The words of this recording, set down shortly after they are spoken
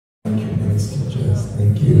Sister Jess.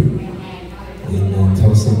 Thank you. Amen.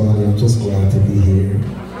 Tell somebody I'm just glad to be here.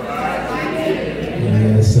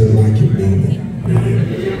 And I said like you mean it.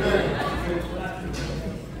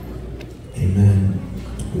 Amen.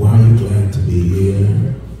 Why are you glad to be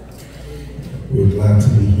here? We're glad to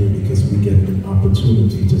be here because we get an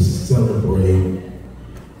opportunity to celebrate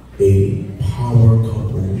a power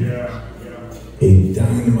couple, a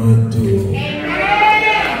dynamite duo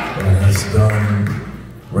that has done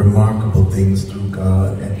remarkable things through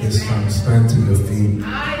God. At this time, stand to your feet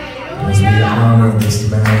as we honor this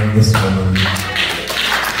man and this woman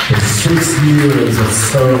for 6 years of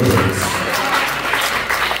service.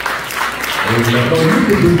 Amen. Oh, you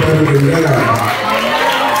can do better than that.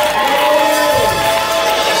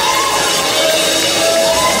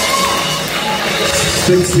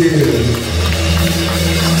 6 years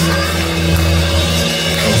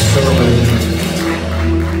of serving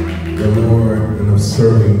the Lord and of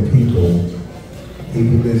serving people.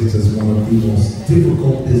 People business is one of the most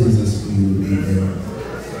difficult businesses for you to be in.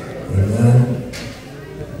 Amen.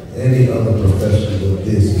 Any other profession but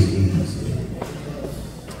this is easy.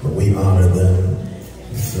 But we honor them.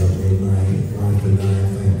 Certainly my wife and I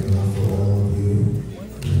thank God for all of you.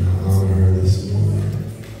 And I honor her this morning.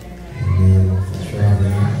 Amen. For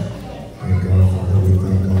traveling. Thank God for her. We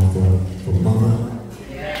thank God for Mama.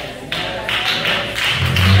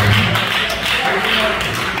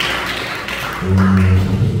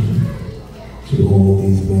 To all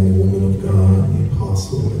these men and women of God, the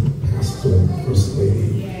apostle and pastor and first lady,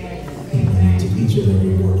 amen. To each and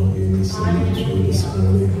every one of you, we salute you this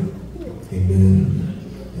morning, amen,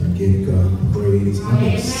 and give God praise. I'm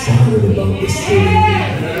excited about this city.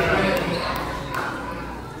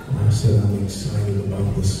 I said I'm excited about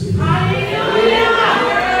the city.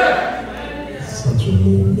 Such a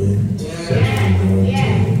movement, such an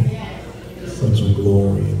anointing, such a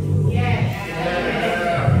glory in the room.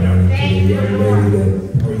 To the young lady that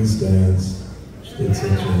praise dance, she did such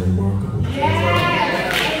a remarkable job.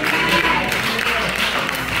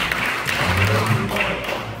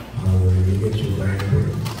 Hallelujah. Get your back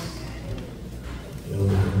praise.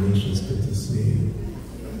 Elder Canisius, good to see you.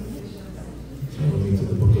 Turn me to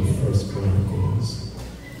the book of 1 Chronicles.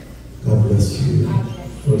 God bless you. 1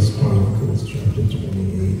 Chronicles chapter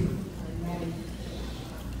 28.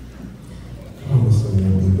 Promise I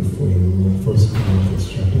won't be before you. 1 Chronicles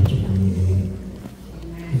chapter 28.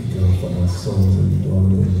 Thank God for our sons and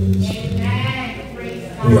daughters in ministry.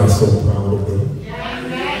 We are so proud of them.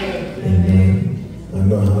 Amen. I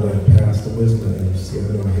know how that pastor was like. See, I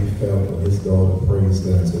know how he felt when his daughter praised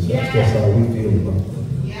dancers. That's how we feel about them.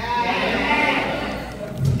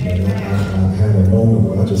 And I had a moment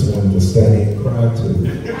where I just wanted to stand and cry too.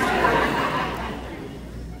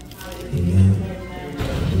 Amen.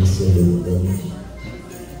 We salute them.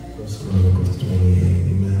 1 Chronicles 28.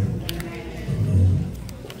 Amen. Amen.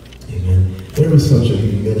 Amen. There is such a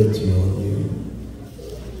humility on you.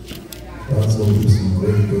 God's going to do some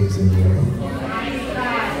great things in your life.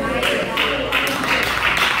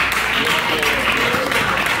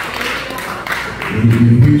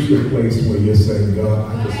 You reach the place where you're saying, God,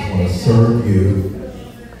 I just want to serve you.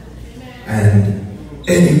 And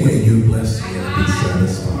any way you bless me, I'll be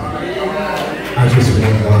satisfied. I just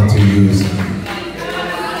want God to use me.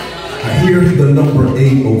 I hear the number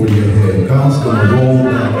 8 over your head. God's going to roll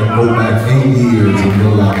back and go back 8 years in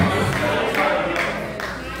your life.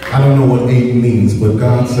 I don't know what 8 means, but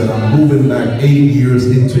God said, I'm moving back 8 years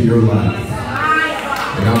into your life.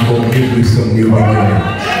 And I'm going to give you some new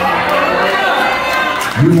beginnings.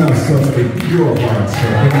 You have such a pure heart,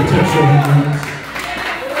 sir. Can I touch your hands?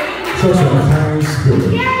 Such a kind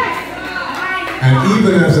spirit. And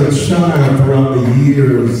even as a child throughout the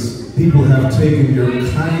years, people have taken your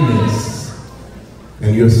kindness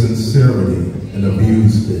and your sincerity and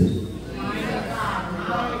abused it.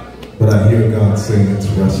 But I hear God saying it's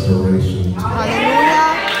restoration.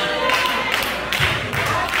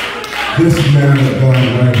 This man of God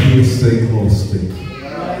right here, stay close to you.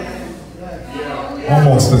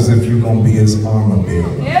 Almost as if you're going to be his armor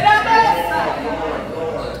bearer.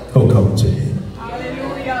 Hook up to him.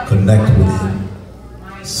 Connect with him.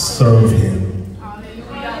 Serve him.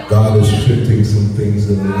 God is shifting some things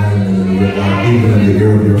in alignment in your life, even in the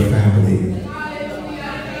area of your family.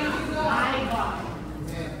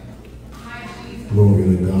 Glory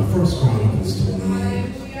to God. 1 Chronicles 28.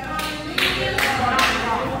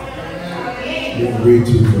 We'll read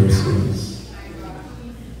 2 verses.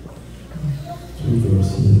 2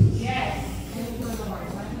 verses.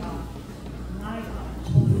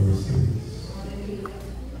 2 verses.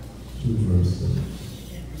 2 verses.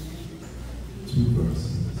 2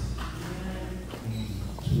 verses.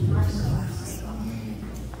 2 verses.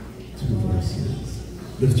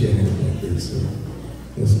 Lift your hand like this, sir.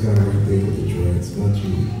 This guy right there with the dreads, not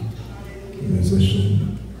you, a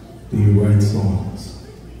musician. Do you write songs?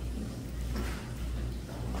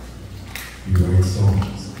 You write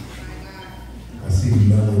songs. I see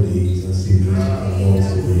melodies, I see musical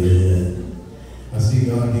notes over your head. I see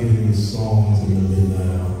God giving you songs in the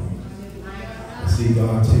midnight hour. I see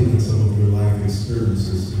God taking some of your life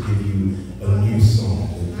experiences to give you a new song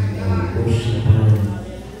that people will worship Him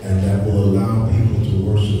and that will allow people to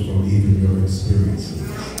worship from even your experiences.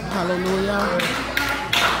 Hallelujah.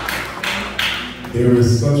 There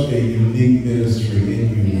is such a unique ministry in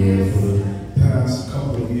you where for the past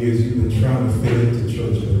couple of years you've been trying to fit into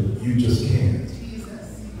church, but you just can't.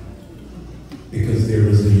 Because there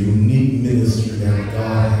is a unique ministry that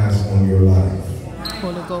God has on your life.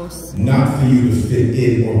 Holy Ghost. Not for you to fit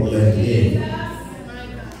in or blend in.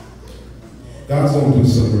 God's going to do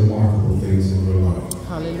some remarkable things in your life.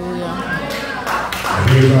 Hallelujah. I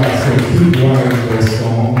hear God say, keep writing those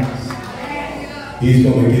songs. He's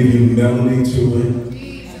going to give you melody to it.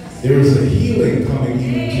 There is a healing coming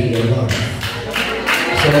into your life.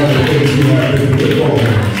 Some of the things you have been doing, I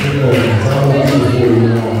don't know where you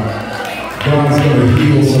are. God's going to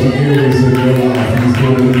heal some areas in your life. He's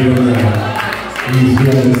going to do it now. He's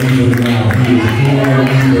doing it even now. He is doing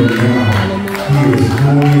it even now. He is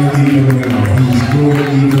doing it even now. He's doing it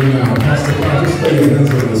even now. Pastor, just lay your hands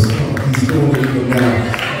on this stuff. He's doing it even now.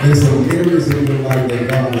 There's some areas in your life that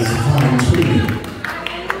God is fine-tuning.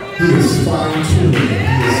 He is fine-tuning it.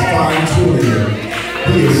 He is fine-tuning it.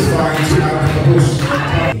 He is fine-tuning it.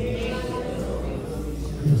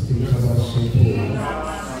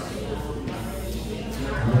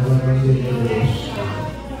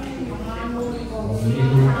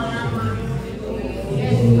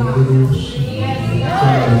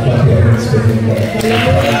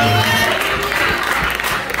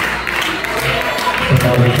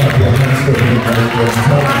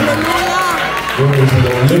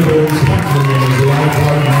 Liberals happening in his life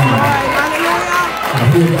right now. I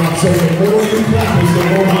hear God say, the more you practice, the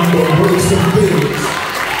more I'm going to break some things.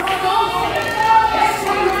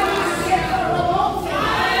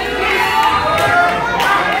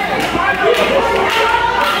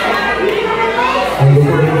 And the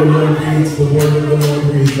word of the Lord reads, the word of the Lord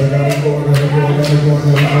reads, I gotta go, I gotta go, I gotta go, I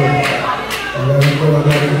gotta go. I gotta go, I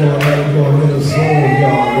gotta go, I gotta go. I'm in a zone,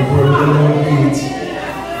 y'all. The word of the Lord reads.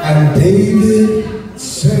 And David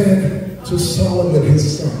said to Solomon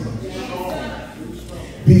his son,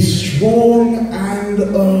 be strong and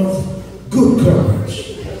of good courage,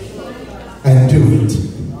 and do it.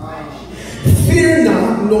 Fear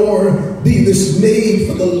not, nor be dismayed,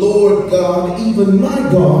 for the Lord God, even my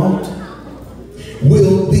God,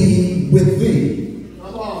 will be with thee.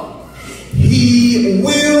 He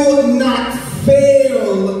will not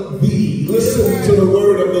fail thee. Listen to the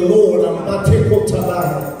word of the Lord.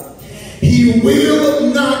 He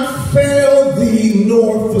will not fail thee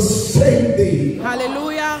nor forsake thee.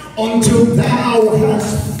 Hallelujah. Until thou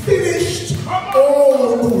hast finished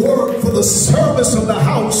all the work for the service of the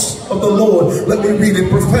house of the Lord. Let me read it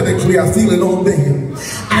prophetically. I feel it on me.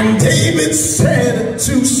 And David said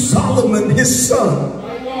to Solomon his son,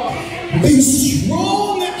 be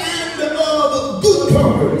strong and of good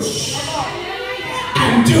courage,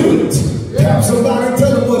 and do it. Have somebody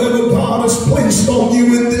tell them whatever God has placed on you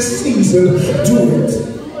in this season, do it.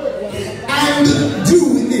 And do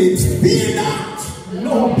it. Fear not,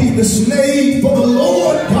 nor be dismayed, for the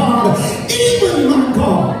Lord God, even my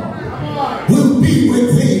God, will be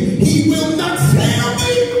with thee. He will not fail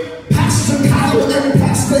thee, Pastor Kyle and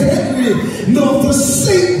Pastor Henry, nor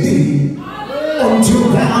forsake thee, until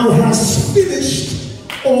thou hast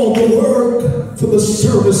finished all the work for the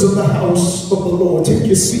service of the house of the Lord. Take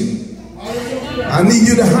your seat. I need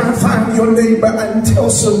you to high five your neighbor and tell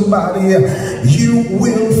somebody you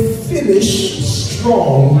will finish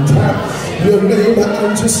strong. Tap your neighbor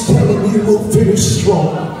and just tell him you will finish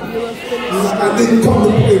strong. I didn't come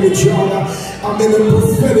to play with y'all. I'm in a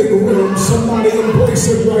prophetic realm. Somebody embrace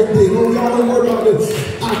it right there. Don't y'all don't worry about it.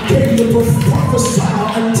 I came to prophesy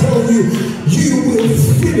and tell you you will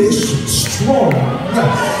finish strong.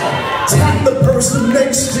 Tap the person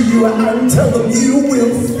next to you and tell them you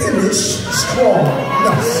will finish strong.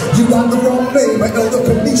 You got the wrong name. Elder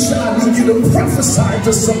Kanisha, I need you to prophesy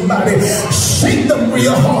to somebody. Shake them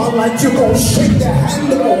real hard like you're going to shake their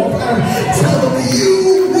hand off and tell them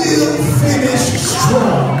you will finish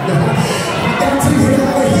strong. I got to get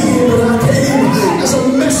out of here, but I came as a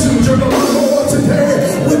messenger of the Lord today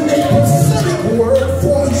with a prophetic word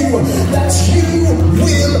for you that you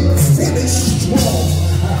will finish strong.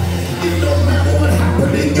 It don't matter what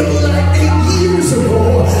happened in your life 8 years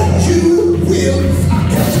ago, you will.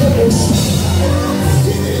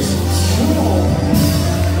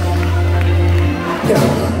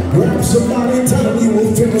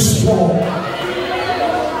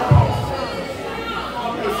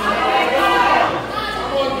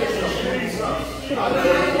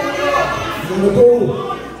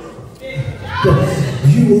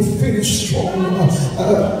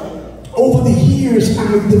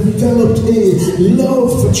 developed a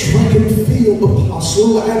love for track and field,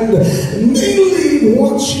 Apostle, and mainly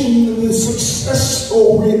watching the success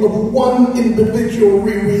story of one individual,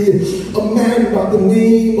 a man by the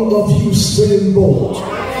name of Usain Bolt.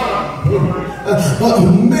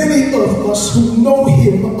 Many of us who know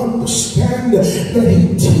him understand that he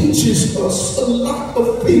teaches us a lot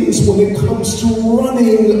of things when it comes to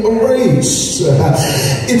running a race.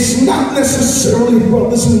 It's not necessarily,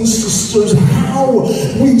 brothers and sisters, how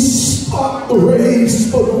we start the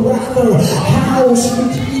race, but rather how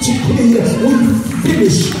strategically we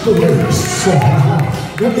finish the race.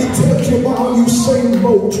 Let me tell you about Usain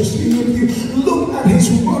Bolt. You see, if you look at his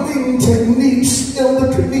running techniques, Elder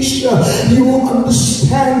Kanisha, you will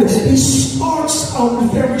understand he starts out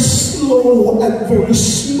very slow and very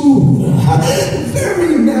smooth.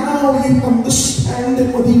 Very now you understand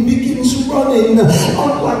that when he begins running,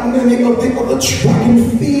 unlike many of the other track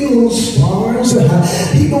and field stars,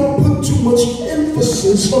 he don't put too much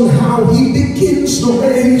emphasis on how he begins the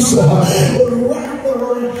race, but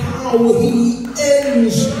rather how he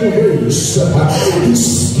ends the race. He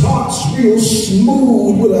starts real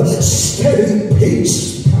smooth with a steady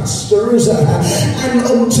pace, pastors, and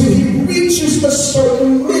until he reaches a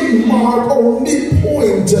certain mid-mark or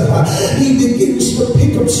midpoint, he begins to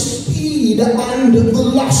pick up speed and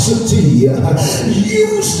velocity,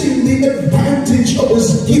 using the advantage of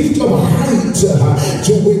his gift of height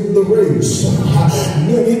to win the race.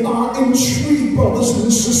 Many are intrigued, brothers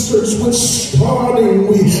and sisters, with starting.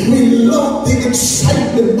 We love the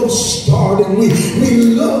excitement of starting. We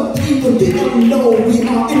love even the unknown. We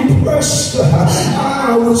are impressed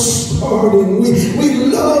with starting. We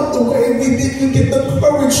love the way we didn't get the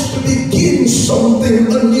courage to begin something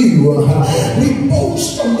anew. We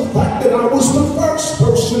boast on the fact that I was the first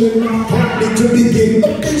person in my family to begin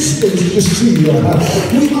a business. You see, we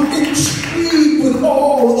are intrigued with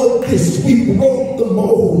all of this. We broke the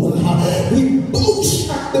mold. We boast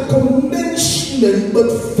at the commencement, but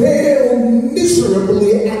fail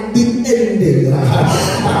miserably at the ending.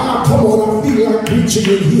 Come on, I feel like preaching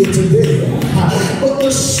in here today. But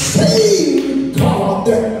the same God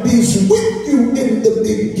that is with you in the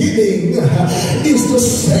beginning is the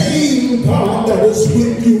same God that is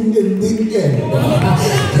with you in the end.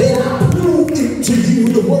 And I prove it to you.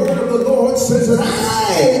 The word of the Lord says that I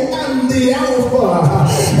am the Alpha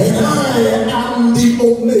and I am the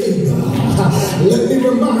Omega. Let me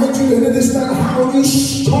remind you that it is not how you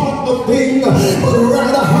start a thing, but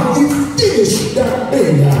rather how you finish that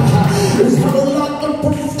thing. We have a lot of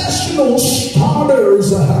professional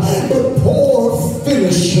starters, but poor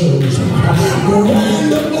finishers.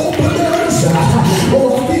 Grand openers.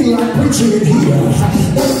 Oh, I feel like preaching it here.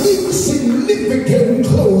 And insignificant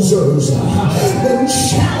closers. When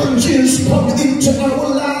challenges come into our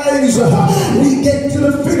lives, we get to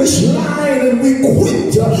the finish line and we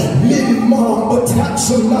quit mid-mark, but tap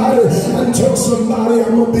somebody and tell somebody,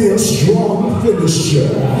 I'm going to be a strong finisher.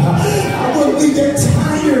 When we get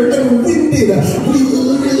tired and winded, we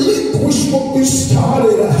relinquish what we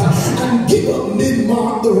started and give up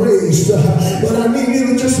mid-mark the race. But I need you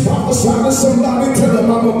to just prophesy to somebody, tell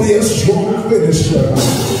them I'm going to be a strong finisher.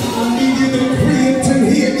 I need you to create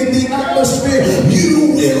in here in the atmosphere,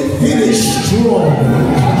 you will finish strong.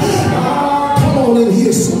 Come on and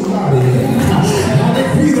hear somebody.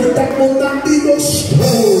 I decree that will not be your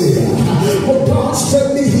story. But God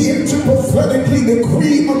sent me here to prophetically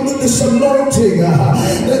decree under this anointing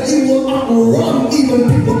that you will outrun even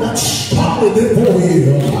people that started before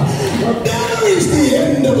you. That is the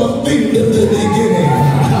end of a thing in the beginning.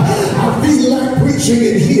 I feel like preaching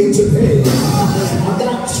it here today. I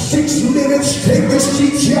got 6 minutes. Take this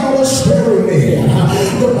seat, y'all are scaring me.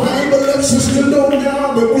 The Bible lets us to know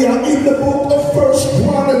now that we are in the book of 1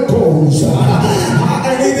 Chronicles.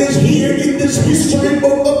 And it is here in this history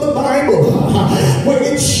book of the Bible where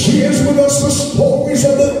it shares with us the stories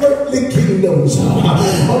of the earthly kingdoms,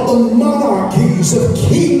 of the monarchies of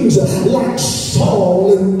kings like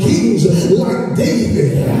Saul and kings like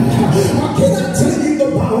David. Can I tell you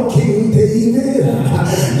about King David?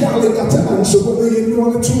 Y'all ain't got to answer whether you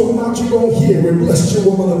wanted to or not. You're going to hear it. Bless you,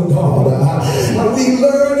 woman of God. We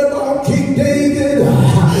learn about King David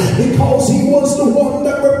because he was the one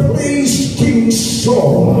that replaced King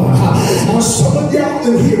Saul. Now some of y'all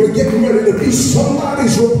in here are getting ready to be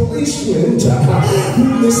somebody's replacement who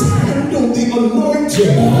mishandled the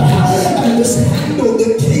anointing and mishandled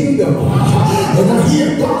the kingdom. And I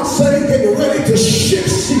hear God say, get ready to shift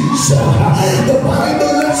seats. The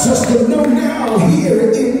Bible lets us to know now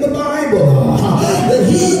here in the Bible that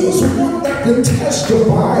he was one that can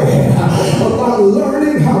testify about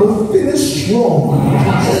learning how to finish strong.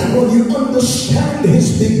 When you understand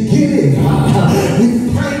his beginning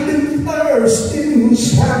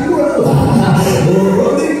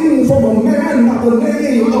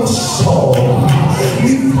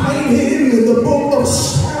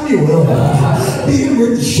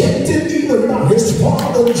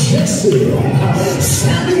Jesse.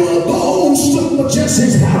 Samuel goes to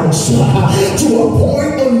Jesse's house to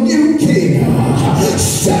appoint a new king.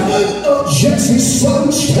 7 of Jesse's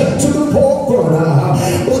sons stepped to the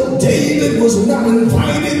forefront, but David was not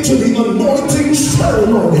invited to the anointing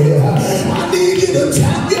ceremony. I need you to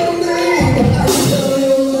tap your name and tell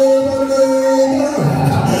your neighbor.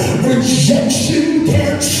 Rejection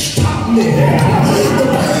can't stop me. The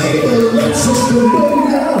Bible lets us to know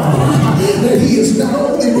now that he is not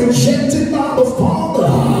only rejected by the Father,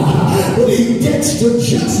 but he gets to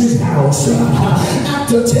Jesse's house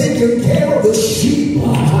after taking care of the sheep.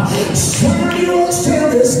 Samuel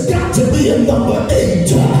said there's got to be a number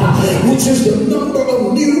 8, which is the number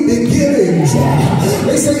of new beginnings.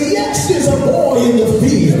 They say, yes, there's a boy in the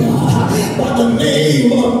field by the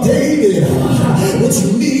name of David, which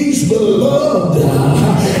means beloved.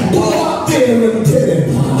 Go out there and get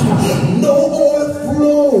him. No oil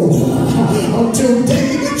flowed until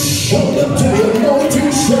David showed up to the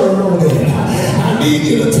anointing ceremony. I need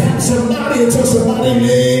you to tap somebody and tell somebody,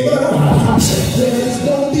 neighbor, there's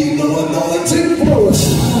gonna be no anointing flowing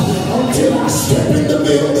until I step in the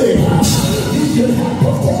building. You can have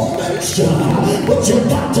performance, but you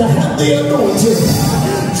got to have the anointing.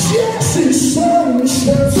 Jesse's son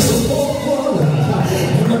steps to the forefront,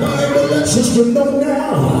 and the Bible lets us to know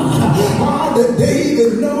now that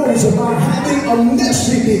David knows about having a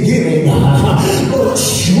messy beginning, but a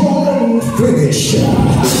strong finish.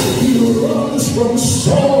 He runs from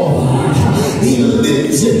Saul. He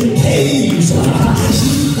lives in caves. He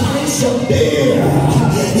fights a bear.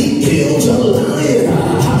 He kills a lion.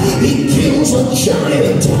 He kills a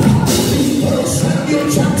giant. 1 Samuel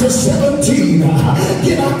chapter 17.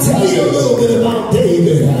 Can I tell you a little bit about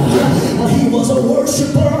David? He was a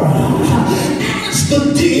worshiper. As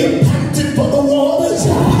the deer panted for the waters,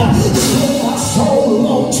 so my soul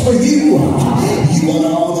longs for you. You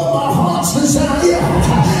alone are my heart's desire,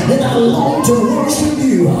 and I long to worship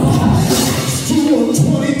you.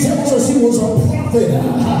 2:20 tells us he was a prophet.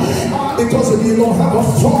 Because if you don't have a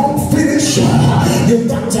strong finish, you've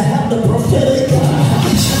got to have the prophetic.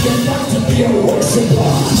 You've got to be a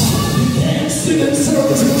worshiper. You can't sit in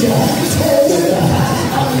service with your hands folded.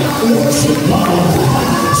 I'm not a worshiper.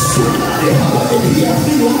 Somebody holler and hear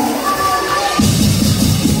me.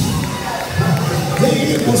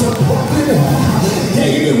 David was a prophet.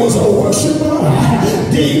 David was a worshiper.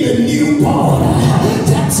 David knew God.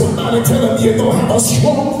 Tap somebody, tell him you're going to have a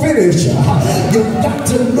strong finish. You've got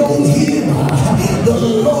to know him. The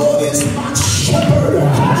Lord is my shepherd.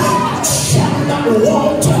 I shall not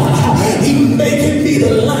want. He maketh me to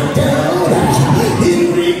lie down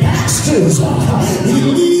in green pastures. He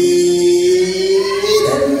leadeth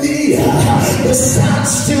me beside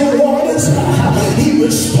still waters. He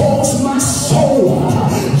restores my soul.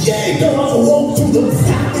 Yea, though I walk through the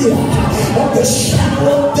valley of the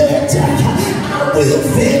shadow of death, I will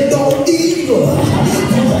fear no evil.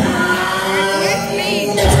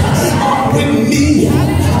 Are with me.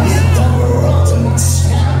 The rod and my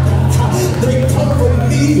staff, they cover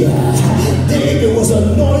me. David was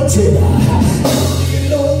anointed. You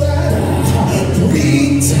know that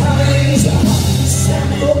 3 times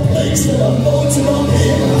Samuel placed an anointing on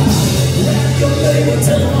him. Grab your neighbor,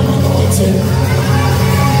 tell him I'm anointed.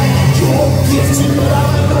 You're gifted, but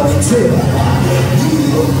I'm anointed. You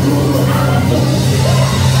look good, but I'm anointed.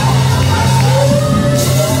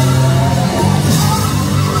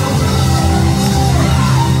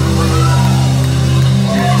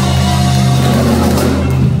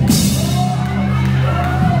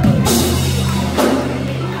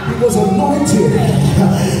 He was anointed.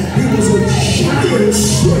 He was a giant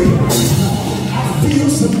slayer. I feel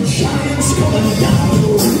some giants coming down the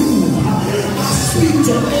room. I speak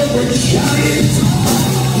to every giant.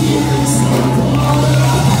 Here is my father.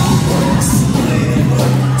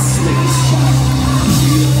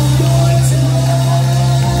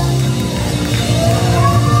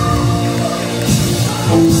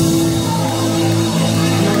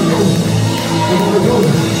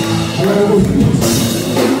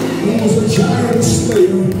 He was a giant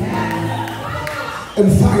slayer. And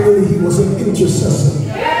finally he was an intercessor.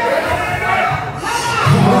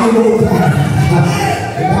 How do you know that?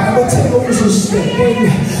 The Bible tells us that when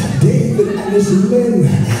David and his men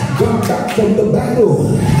got back from the battle,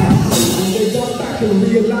 and they got back and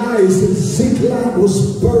realized that Ziklag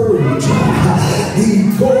was burned, he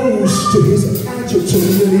goes to his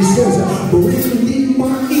adjutant and he says, bring me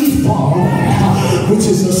my ephod, which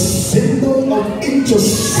is a symbol of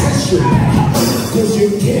intercession, because you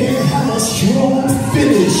can't have a strong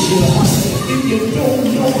finish if you don't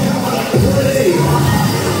know how to pray.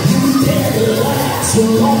 You can't last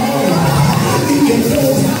long if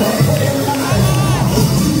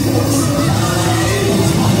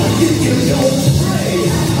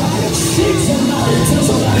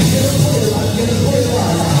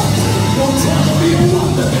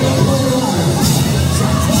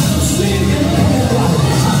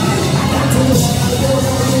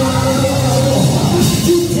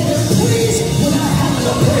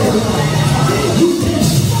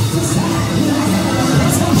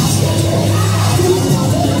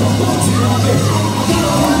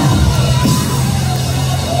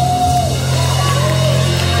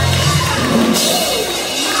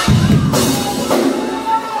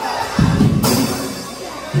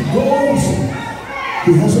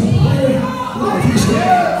He has a prayer life. He's an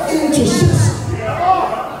intercessor.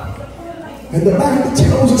 And the Bible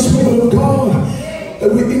tells us, women of God, that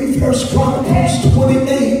we're in 1 Chronicles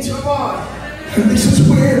 28. And this is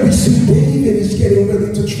where we see David is getting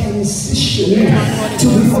ready to transition to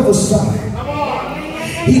the other side.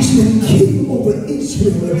 He's been king over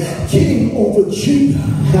Israel, king over Judah.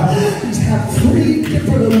 He's had 3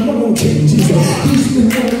 different anointings. He's been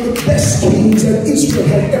one of the best kings that Israel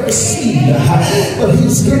had ever seen. But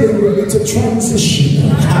he's getting ready to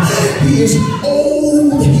transition. He is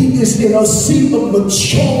old. He is in a seat of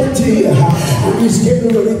maturity. And he's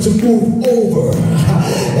getting ready to move over.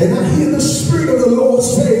 And I hear the Spirit of the Lord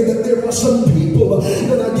say that there are some people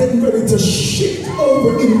that are getting ready to shift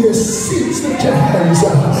over in their seats with your hands.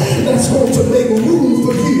 That's going to make room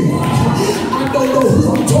for you. I don't know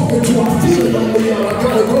who I'm talking to. I feel it on me. I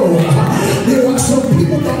gotta go. There are some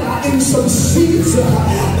people that are in some seats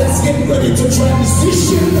that's getting ready to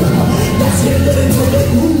transition. That's getting ready to make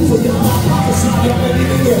room for you. I prophesy y'all ready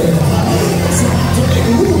to get it. That's about to make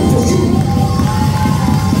room for you.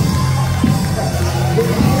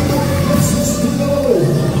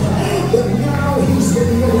 But now he's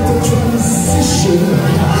getting ready to transition.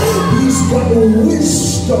 He's got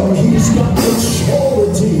wisdom. He's got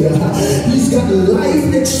maturity. He's got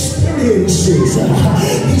life experiences.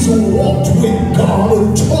 He's walked with God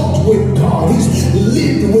and talked with God. He's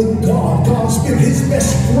lived with God. God's been his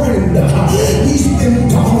best friend.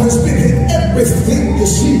 God has been in everything, you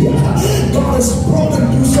see. God has brought him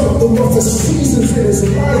through some of the roughest seasons in his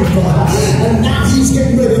life. And now he's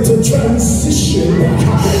getting ready to transition.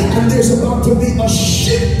 And there's about to be a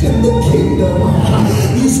shift in the kingdom.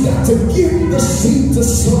 He's got to give the seat to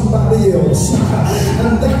somebody else.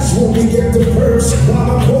 And that's when we get to 1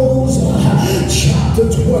 Chronicles chapter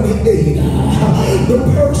 28. The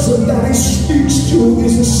person that he speaks to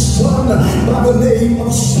is a son by the name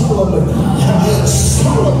of Solomon.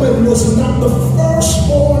 Solomon was not the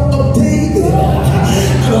firstborn of David.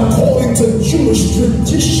 And according to Jewish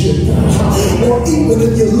tradition, or even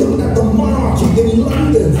if you look at the monarchy in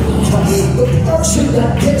London, the person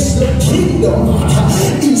that gets the kingdom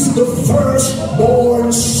is the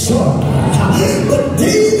firstborn son. But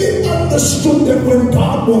David understood that when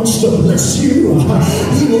God wants to bless you,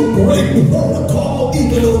 he will break protocol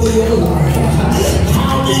even over your life.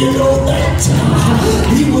 How do you know that?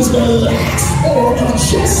 He was the last born of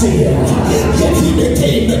Jesse, yet he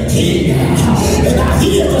became the king. And I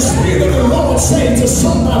hear the Spirit of the Lord saying to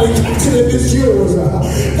somebody, catch it if it's yours,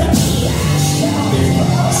 that shall be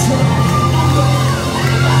first.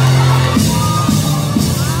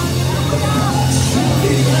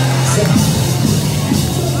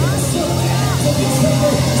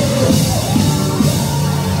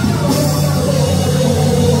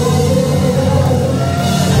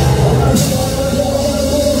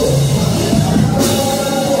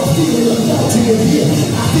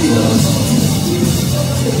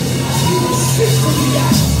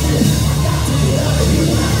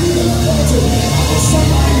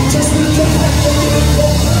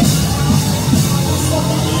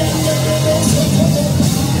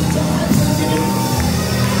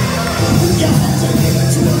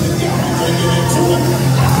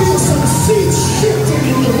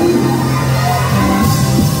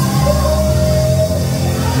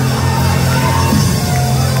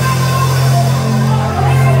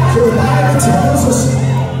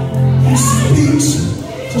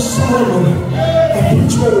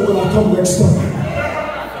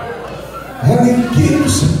 And he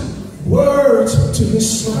gives words to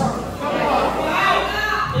his son.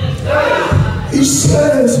 He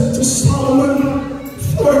says to Solomon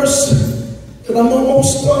first, and I'm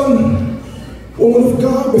almost done, woman of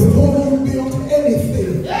God, before you build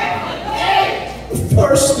anything, the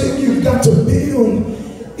first thing you've got to build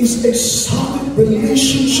is a solid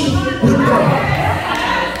relationship with God.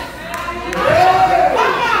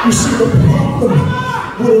 You see, the problem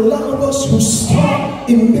with a lot of us who start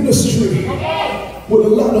in ministry with a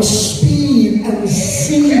lot of speed and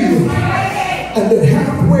zeal, and then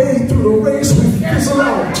halfway through the race we fizzle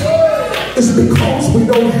out, is because we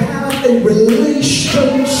don't have a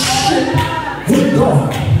relationship with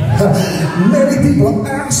God. Many people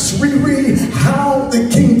ask, reread, how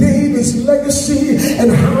did King David's legacy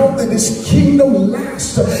and how did his kingdom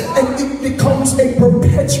last? And it becomes a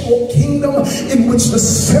perpetual kingdom in which the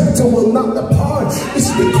scepter will not depart.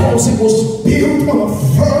 It's because it was built on a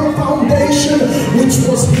firm foundation, which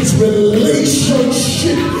was his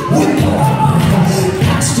relationship with God.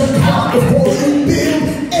 Pastor God, before you build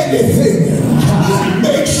anything,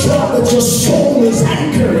 make sure that your soul is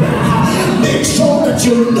anchored. Make sure that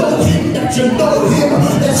you know him, that you know him,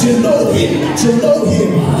 that you know him, that you know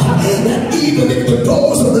him. That even if the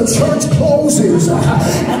doors of the church closes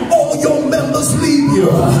and all your members leave you,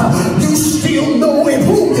 you still know in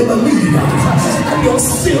whom you believe, and you're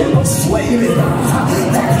still persuaded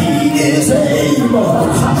that he is able.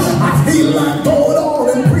 I feel like going on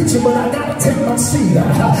and preaching, but I gotta take my seat.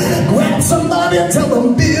 Grab somebody and tell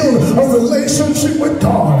them, build a relationship with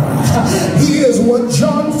God. Here's what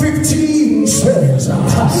John 15 says.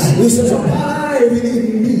 He says, abide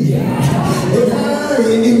in me, and I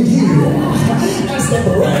in you. As the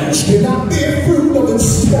branch cannot bear fruit of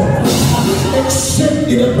itself, except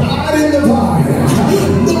it abide in the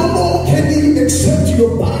vine, no more can he except you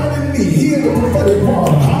abide in me. Hear the prophetic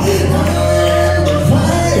word. I am the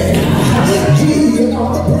vine, ye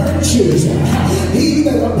are the branches. He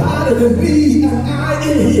that abideth in me, and I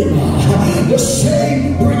in him, the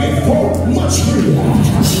same bringeth forth much fruit.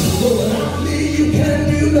 For without me you can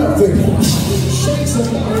do nothing. Shake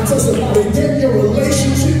somebody, tell somebody, get your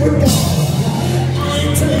relationship with God. I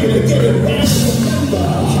ain't telling you to get it right, remember,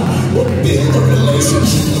 but build a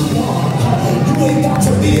relationship with God. You ain't got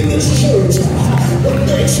to be in this church, but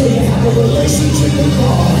make sure you have a relationship with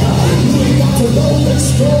God. You ain't got to know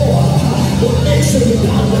next door, but make sure you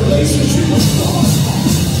have a relationship with God.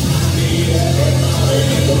 I need everybody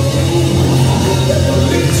in the room that will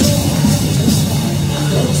lift you.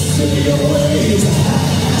 Consider your ways.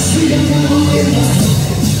 See him in us.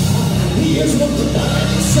 He is what the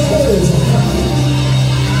Bible says.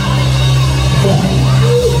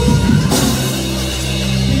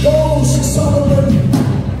 He goes to Solomon.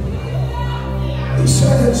 He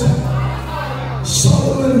says,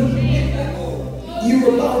 Solomon,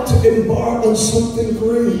 you're about to embark on something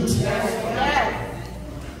great.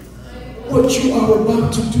 What you are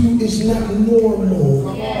about to do is not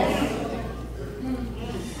normal.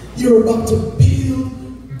 You're about to build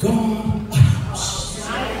God a house.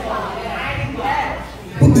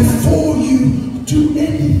 But before you do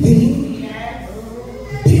anything,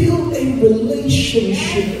 build a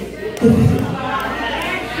relationship with him.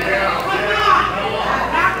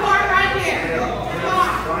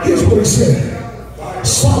 Here's what he said.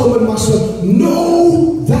 Solomon, my son,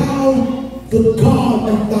 know thou the God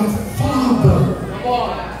of thy father.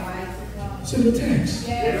 It's in the text.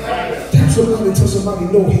 Tap somebody, tell somebody,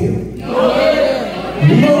 know him.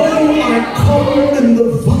 Know I come in the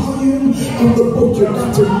volume of the book. You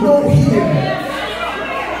got to know him.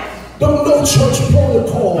 Don't know church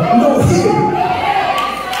protocol, know him.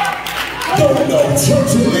 Don't know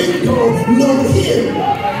church lingo, know him.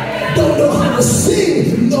 Don't know how to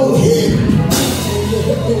sing, know him.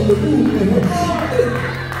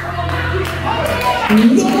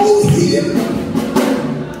 Know him,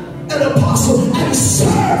 an apostle, and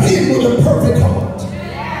serve him with a perfect heart.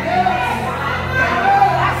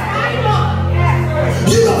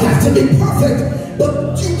 You don't have to be perfect, but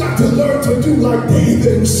you got to learn to do like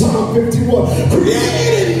David in Psalm 51.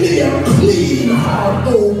 Create in me a clean heart,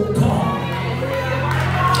 oh God.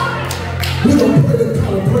 We don't pray the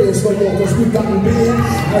kind of prayers no more because we've gotten big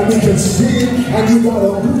and we can sing and you got a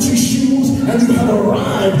Gucci shoes and you have a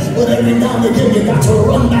rhyme, but every now and again you got to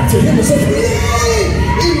run back to him and say, create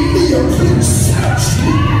in me a clean search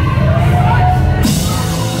me.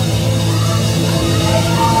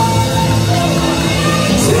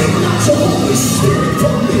 Take not your Holy Spirit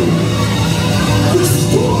from me.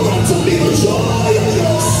 Restore unto me the joy of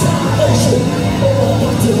your salvation. Oh, I'm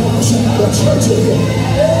about to want you to have a church in here.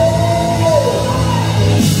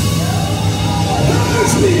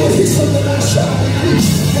 Me when he's something I shall be.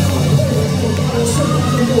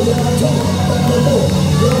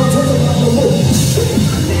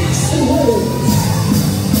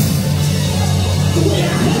 The way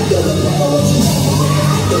I handle the brother was wrong. The way I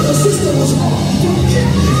handle the sister was wrong. Forgive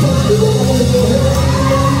me for the way I want to go here.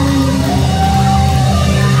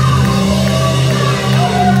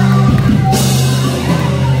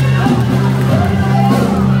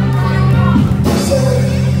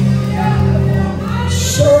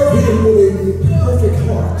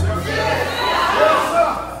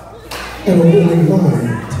 unwilling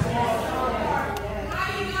mind.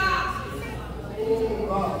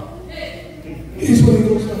 Here's what he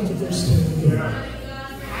goes down to verse 10.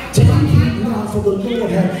 Take heed now, for the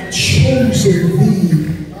Lord hath chosen thee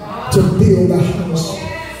to build a house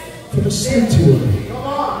for the sanctuary.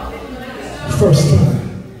 First time.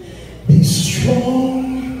 Be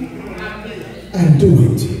strong and do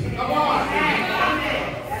it.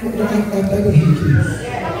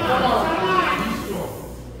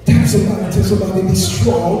 Tell somebody, be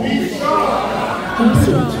strong and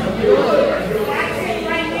do it.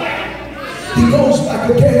 He goes back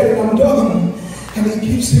again, and I'm done, and he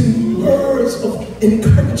gives him words of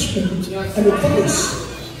encouragement and advice.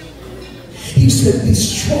 He said, be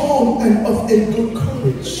strong and of a good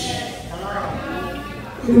courage.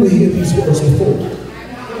 You will hear these words before.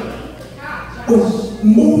 When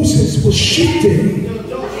Moses was shifting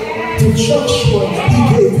to Joshua, he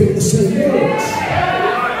gave him the same words.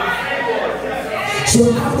 So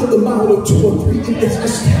out of the mouth of 2 or 3, it is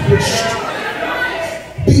established.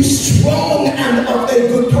 Be strong and of a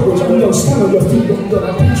good courage. I'm going to stand on your feet. I'm going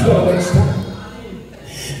to preach well next time.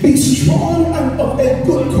 Be strong and of a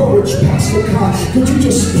good courage, Pastor Kai. Could you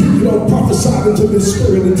just, prophesy into this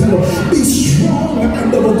spirit and tell them, be strong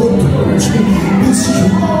and of a good courage. Be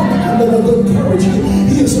strong and of a good courage.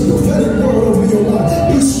 He is a prophetic word over your life.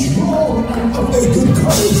 Be strong and of a good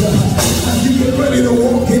courage. And you get ready to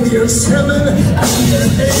walk in year 7, and year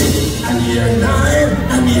 8, and year 9,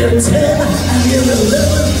 and year 10, and year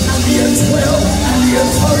 11, and year 12, and year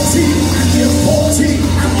 13, and year 14,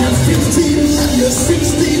 and year 15, and year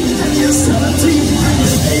 16, and year 17, and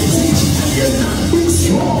year 18, and year 9. Be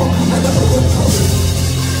strong and of a good courage.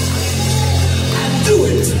 And do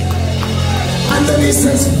it. And then he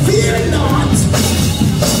says, fear not.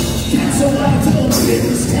 Cancel out to the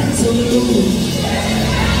winds, cancel the moon.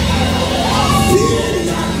 Fear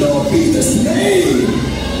not, nor be dismayed.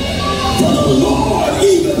 For the Lord,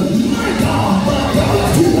 even my God, I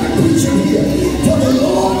feel like preaching here. For the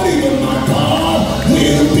Lord, even my God,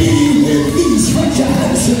 will be with thee. Stretch your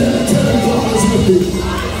hands to them and tell them God is with you.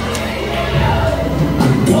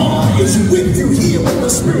 God is with you. Hear what the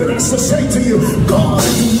Spirit has to say to you. God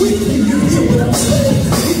is with you. You hear what I'm saying?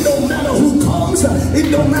 It don't matter who comes.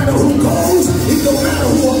 It don't matter who goes. It don't matter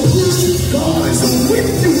who approaches. God is with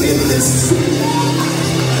you in this season.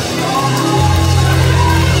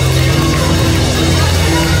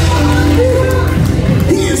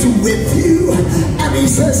 He is with you, and he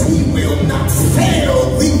says he will not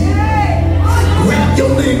fail thee. Grab your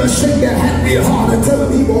neighbor, shake their hand real hard, and tell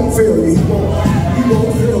him he won't fail you. He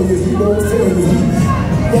won't fail you. He won't fail you.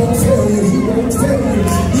 He won't fail you. He won't fail you.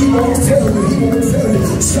 He won't fail you. He won't fail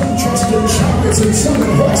you. Some trust in chariots and some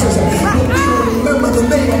in horses. But we will remember the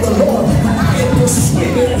name of the Lord. And I am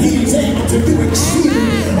persuaded that he is able to do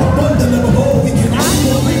exceeding abundant of all we can ask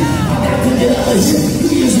for. I got to get out of here.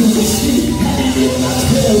 He is with me, and he will not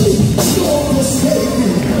fail me. Nor forsake me.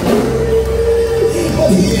 But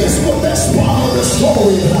here's the best part of the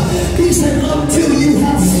story. He said, until you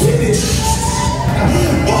have finished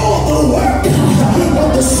all the work of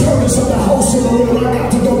the service of the house of the Lord. I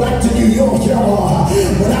got to go back to New York, y'all.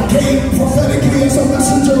 But I came prophetically as a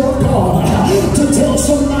messenger of God to tell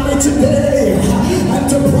somebody today and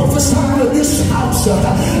to prophesy to this house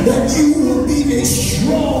that you will be a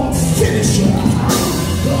strong finisher.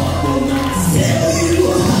 God will not fail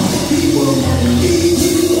you. He will not leave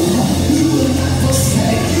you. He will not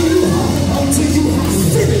forsake you until you have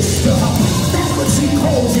finished that which he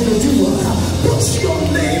calls you to do. Push your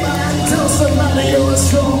name and tell somebody you're a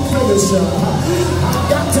strong finisher. I've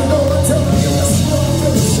got to know and tell you you're a strong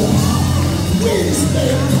finisher. Winds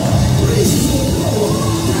may come, breeze will blow.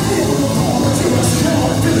 They will call that you're a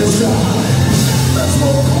strong finisher. That's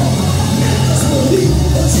what we'll call. That's what we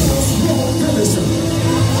that you're a strong finisher.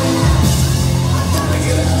 I gotta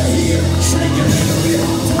get out of here. Shake your head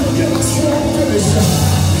around. Tell them you're a strong finisher.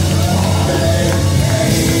 Hey,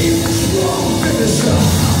 strong finisher.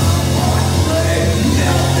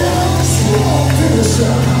 Strong finisher.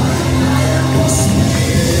 I am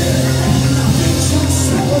persuaded. Nothing shall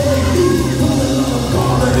separate me from the love of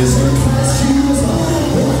God that is in Christ Jesus.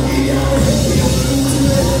 When I get out of here,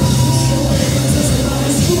 show me testimony.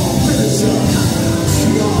 Strong finisher.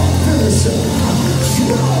 Strong finisher.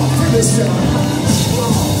 Strong finisher.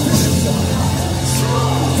 Strong finisher.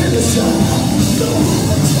 Strong finisher. No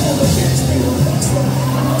one can against me will prosper.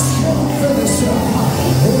 I'm a strong finisher.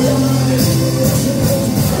 Oh, yeah.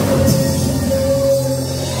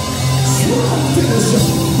 Strong finisher.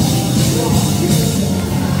 Strong finisher.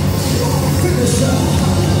 Strong finisher.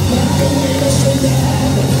 Not the way to shake your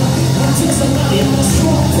hand. I tell somebody I'm a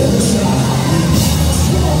strong finisher.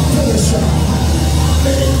 Strong finisher.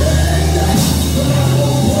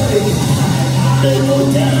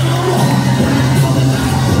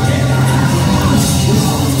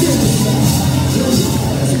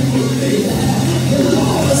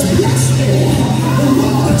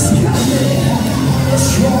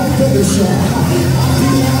 strong finisher. I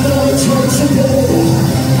need y'all to know the church today. I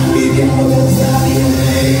need y'all to value your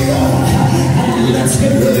name. Let's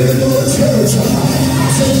get ready to do a church. I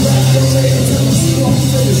said, wrap your leg to the strong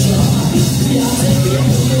finisher. Y'all take me up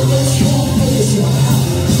to the strong finisher.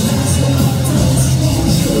 That's what I'm doing, strong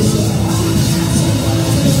finisher. That's what I'm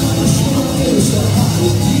doing, strong finisher.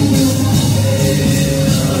 You will not fail.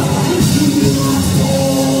 You will not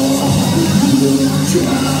fall. You will not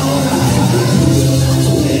drown. You will not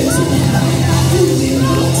quit. You will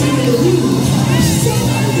not take the root.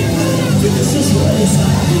 Somebody get ready to finish this race.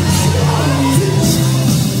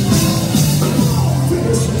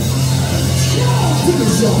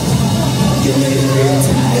 Finish up. Get ready to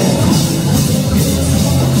retire.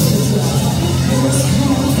 You're a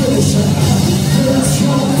strong finisher. You're a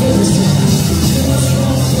strong finisher. You're a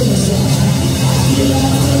strong finisher. You're a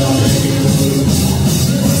strong finisher.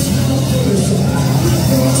 You're a strong finisher.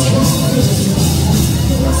 You're a strong finisher.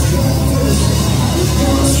 You're a strong finisher.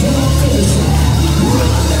 You're a strong finisher.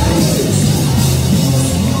 You're a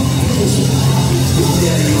strong finisher.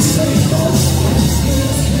 Yeah, you say no. You're a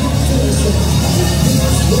strong finisher. You're a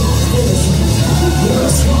strong finisher. You're a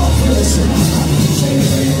strong finisher. Shake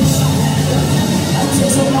your hands. I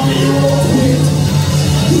tell somebody you won't quit.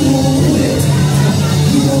 You won't quit.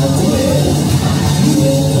 You won't quit. You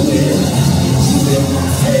won't quit. You will not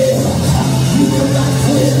fail. You will not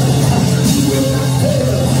quit. You will not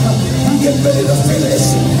fail. You get ready to finish.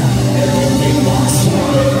 Everything walks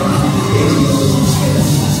right.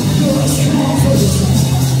 You're a strong finisher.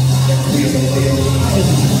 Decree the way of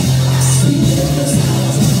life. See in this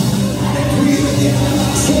house. Decree the day.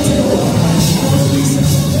 So tell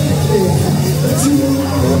that you will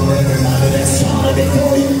not run everybody that's solid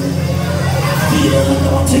before you. Feel the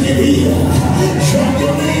anointing in here. Shout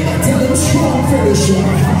your name and tell him strong finisher.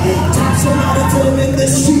 Tap somebody, tell him in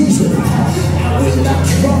this season, I will not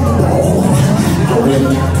crumble. I will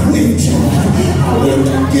not quit. I will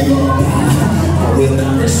not give up. I will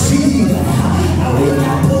not recede. I will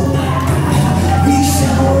not pull back. We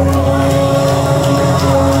shall run.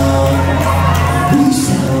 We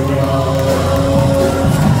shall run.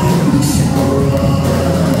 We shall run.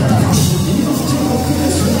 You don't tell the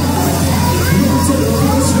finish line. You don't tell the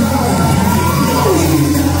finish line.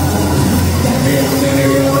 That man many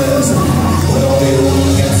runners, but only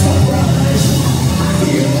one gets a prize.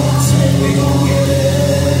 Fear not, say we gon' get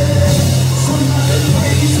it. Somebody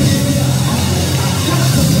praise him. I got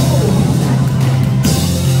to go.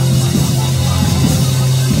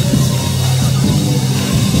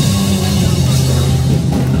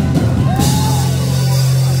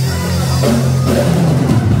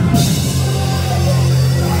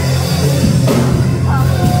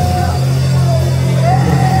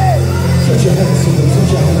 Stretch your hands,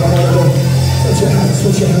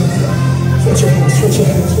 stretch your hands, stretch your hands, stretch your hands, stretch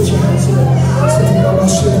your hands, stretch your hands, stretch your hands, stretch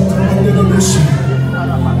your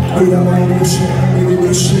hands, stretch your hands,